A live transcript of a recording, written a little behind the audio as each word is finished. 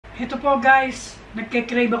Ito po guys,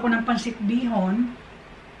 nagke-crave ako ng pansit bihon.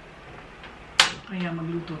 Kaya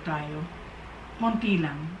magluto tayo. Konti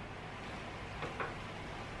lang.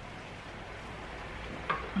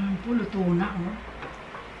 Ayan po, luto na oh.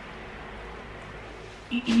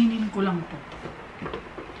 Iininin ko lang po.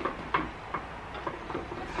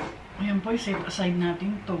 Ayan po, set aside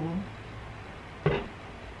natin to.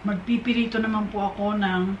 Magpipirito naman po ako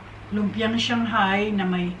ng lumpiang Shanghai na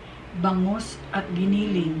may bangus at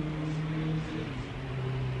giniling.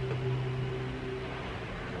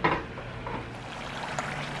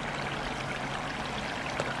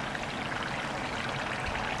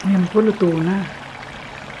 Ayan po, luto na.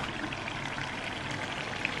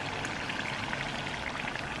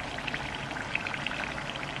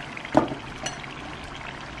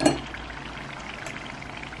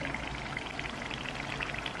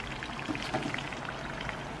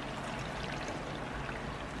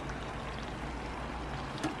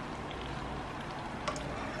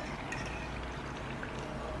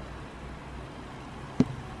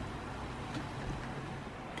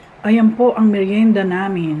 Ayan po ang merienda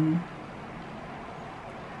namin.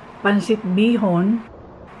 Pansit bihon,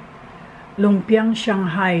 lumpiang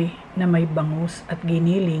Shanghai na may bangus at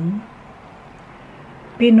giniling,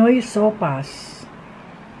 Pinoy sopas,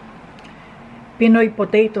 Pinoy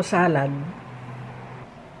potato salad,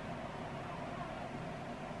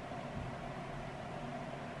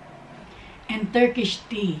 and Turkish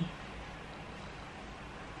tea.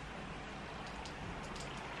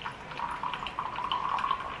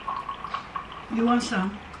 You want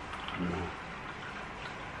some?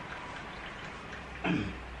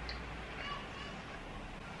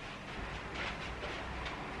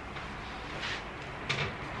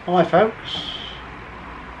 Hi folks,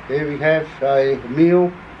 here we have a meal.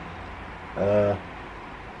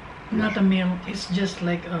 Not a meal, it's just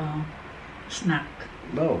like a snack.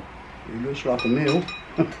 Well, it looks like a meal.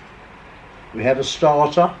 We have a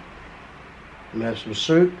starter, we have some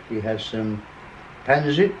soup, we have some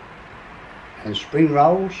pansy and spring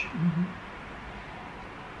rolls.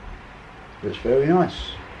 It's very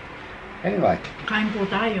nice. Anyway, Kain po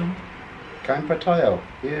tayo. Kain potato.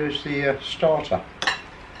 Here's the starter,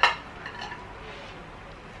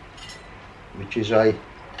 which is a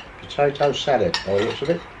potato salad by the looks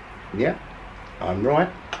of it. Yeah, I'm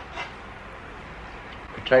right.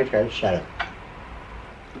 Potato salad.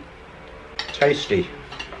 Tasty.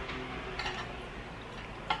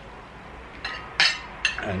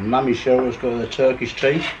 And Mummy Cheryl's got the Turkish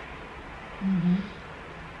tea.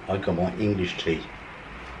 I got my English tea.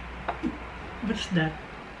 What's that?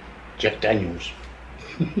 Jack Daniels.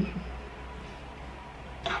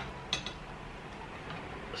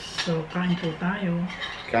 So, kain po tayo.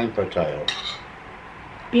 Kain potato.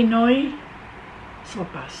 Pinoy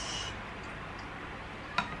sopas.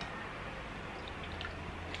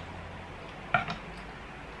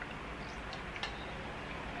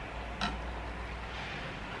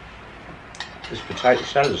 This potato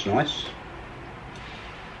salad's nice.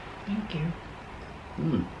 Thank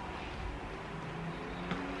you.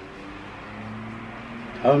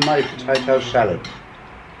 Homemade potato salad.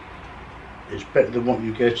 It's better than what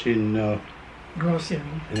you get in Grocery.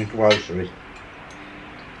 a grocery.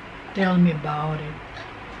 Tell me about it.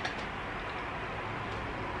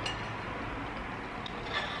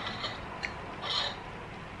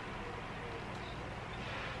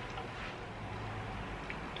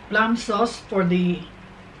 Plum sauce for the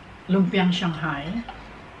lumpiang Shanghai.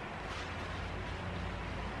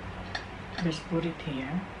 Just put it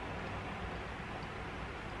here.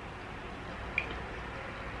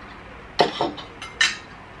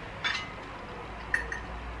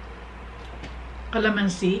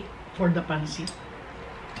 Calamansi for the pansit.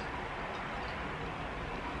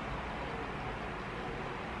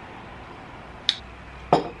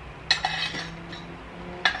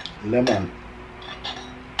 Lemon.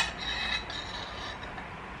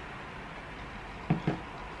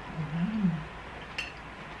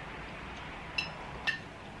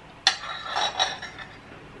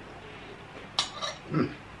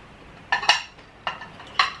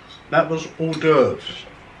 That was hors d'oeuvres.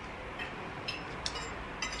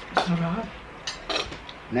 Sarap.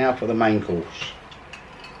 Now for the main course.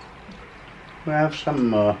 We have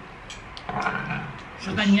some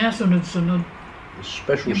Sa kanya, sunod-sunod.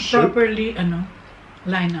 special Yung soup. properly,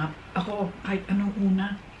 line up. Ako, kahit anong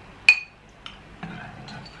una.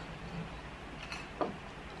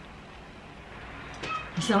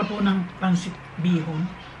 Ang sarap po ng pansit bihon.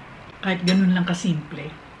 Kahit ganun lang kasimple.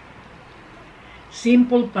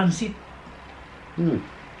 Simple pansit.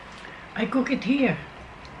 I cook it here.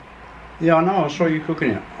 Yeah, I know. I saw you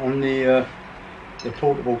cooking it on the The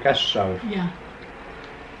portable gas stove. Yeah.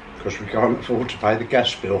 Because we can't afford to pay the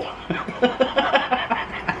gas bill.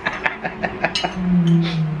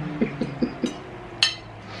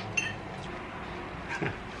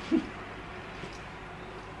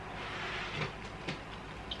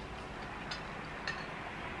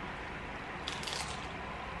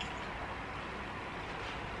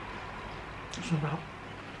 Sarap.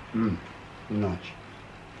 Nice.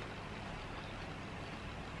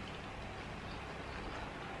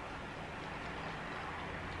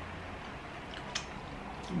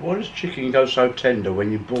 Why does chicken go so tender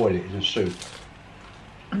when you boil it in a soup?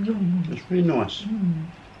 Ayun. It's really nice.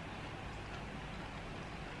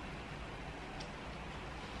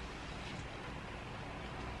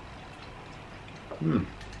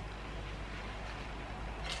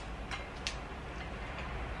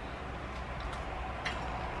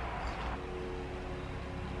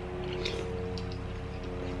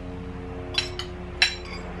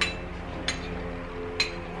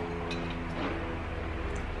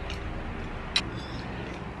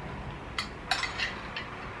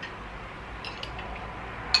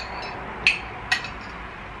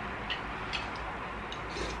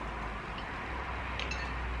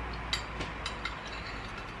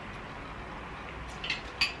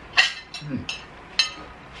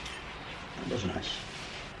 That was nice.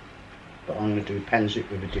 But I'm going to do pansit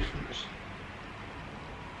with a difference.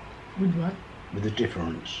 With what? With a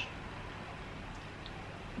difference.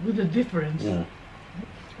 With a difference. Yeah.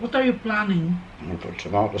 What are you planning? I'm going to put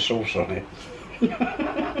tomato sauce on it.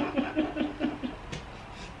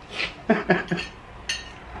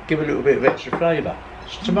 Give a little bit of extra flavour.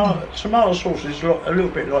 Tomato sauce is a little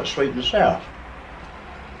bit like sweet and sour.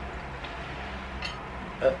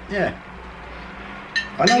 Yeah.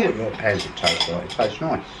 I know what your pansit tastes like. It tastes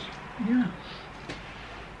nice. Yeah.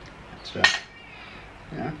 So,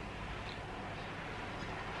 yeah.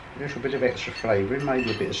 A little bit of extra flavour,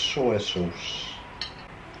 maybe a bit of soy sauce.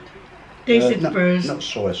 Taste it no, first. Not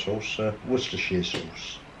soy sauce, Worcestershire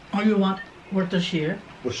sauce. Or you want Worcestershire?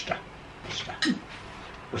 Worcester.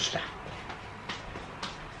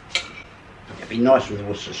 It'd be nice with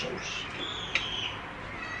Worcester sauce.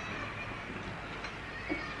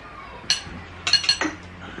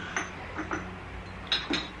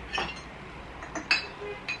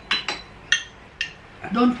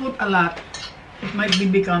 Don't put a lot. It might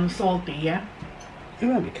become salty, yeah? It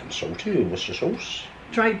won't become salty with Worcester sauce.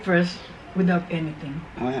 Try it first without anything.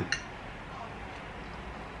 Oh yeah.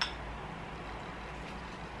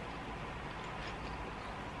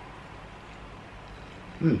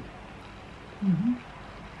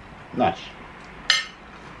 Nice.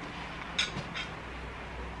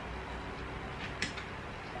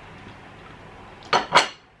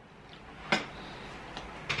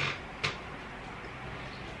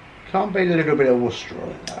 Can't beat a little bit of Worcester on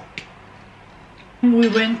it though. We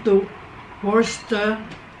went to Worcestershire,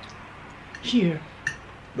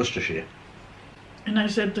 Worcestershire. and I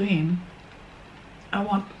said to him, I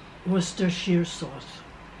want Worcestershire sauce.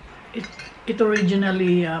 It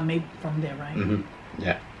originally made from there, right?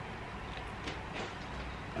 Yeah.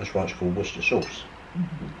 That's why it's called Worcester sauce.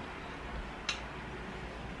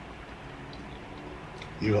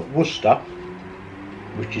 You've got Worcester,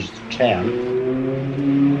 which is the town,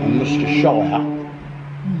 and Worcestershire,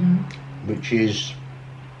 which is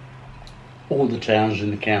all the towns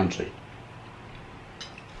in the county.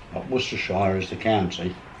 Like Worcestershire is the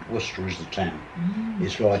county, Worcester is the town.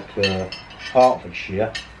 It's like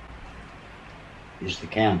Hertfordshire is the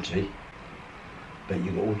county, but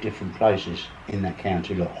you've got all different places in that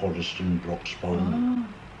county, like Hoddesdon, Broxbourne.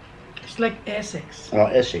 It's like Essex.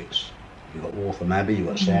 Like Essex. You've got Waltham Abbey, you've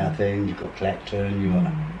got Southend, you've got Clacton, you've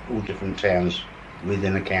got all different towns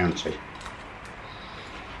within a county.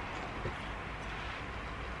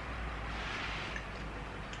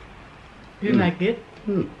 You like it?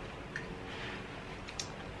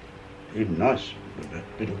 Even nice, with a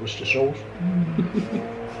bit of Worcester sauce.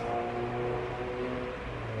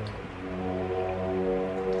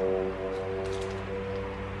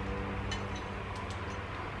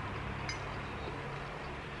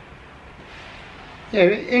 Yeah,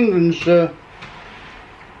 England's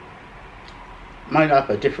made up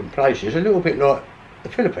of different places, a little bit like the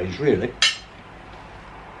Philippines, really.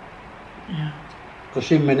 Yeah.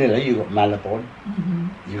 Because in Manila you've got Malabon,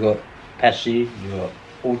 you've got Pasig, you've got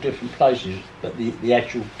all different places, but the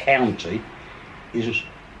actual county is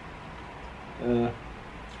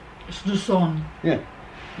It's Luzon. yeah,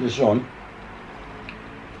 Luzon.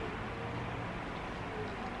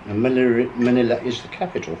 And Manila is the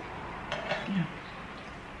capital. Yeah.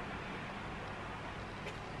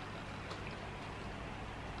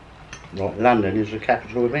 Like London is the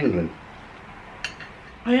capital of England.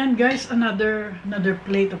 Ayan guys, another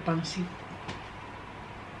plate of pancit.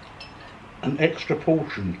 An extra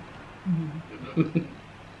portion.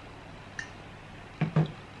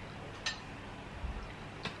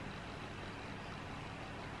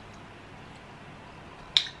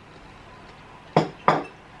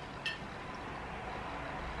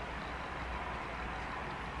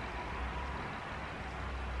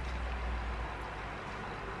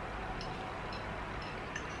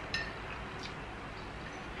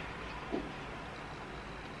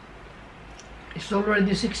 It's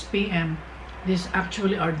already 6 p.m. This is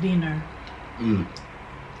actually our dinner.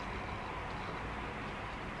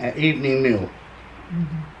 Our evening meal.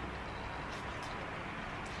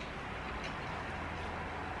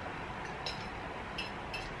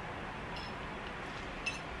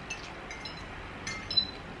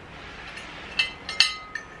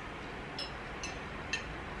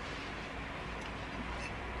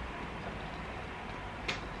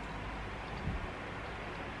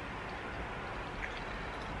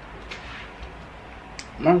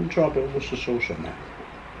 I can try a bit of Worcester sauce on that.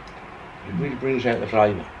 It really brings out the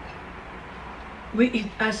flavour. We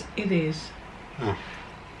eat as it is.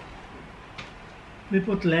 We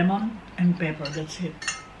put lemon and pepper, that's it.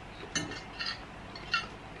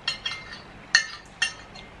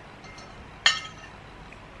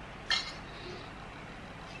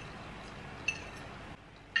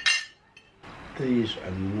 These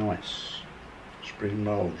are nice spring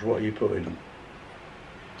rolls. What are you putting them?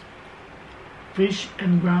 Fish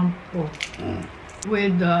and ground pork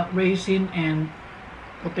with raisin and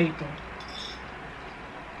potato.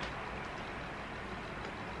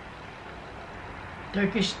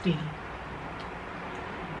 Turkish tea.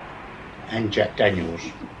 And Jack Daniels.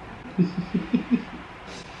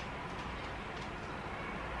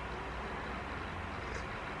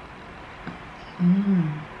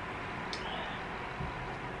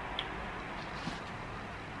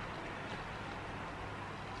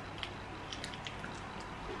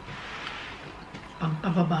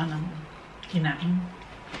 Pagpababa ng kinain.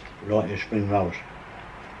 Like your spring rolls.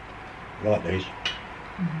 Like these.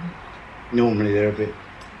 Normally they're a bit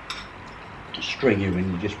stringy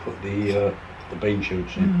when you just put the bean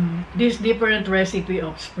shoots in. This different recipe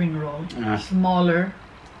of spring roll, smaller.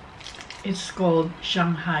 It's called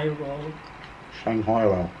Shanghai roll. Shanghai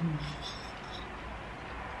roll.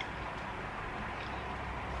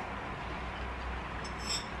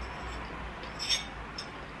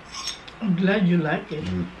 I'm glad you like it.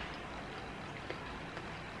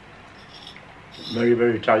 Very,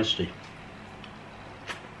 very tasty.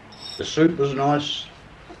 The soup was nice.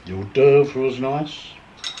 The hors d'oeuvre was nice.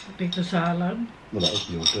 Potato salad. Well, that was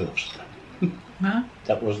the hors d'oeuvres. Huh?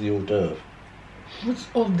 That was the hors d'oeuvre. What's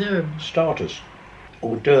hors d'oeuvre? Starters.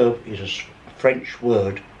 Hors d'oeuvre is a French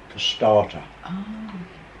word for starter.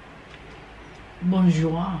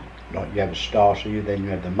 Bonjour. Like you have a starter, then you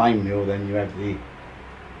have the main meal, then you have the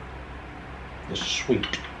sweet.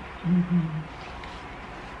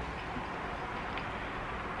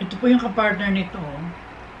 Ito po yung kapartner nito,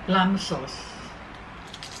 lamb sauce.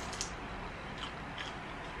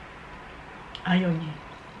 Ayaw niya.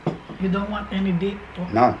 You don't want any dip?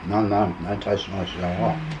 No, they taste nice as they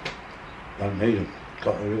are. Don't need them.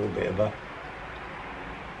 Got a little bit of a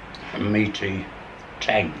meaty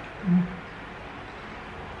tang.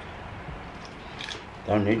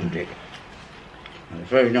 Don't need a dip. It's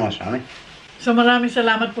very nice, honey. So maraming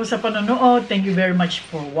salamat po sa panonood. Thank you very much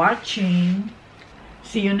for watching.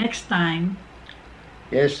 See you next time.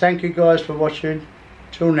 Yes, thank you guys for watching.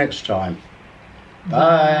 Till next time.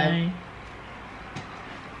 Bye.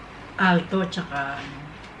 Alto tsaka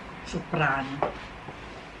soprano.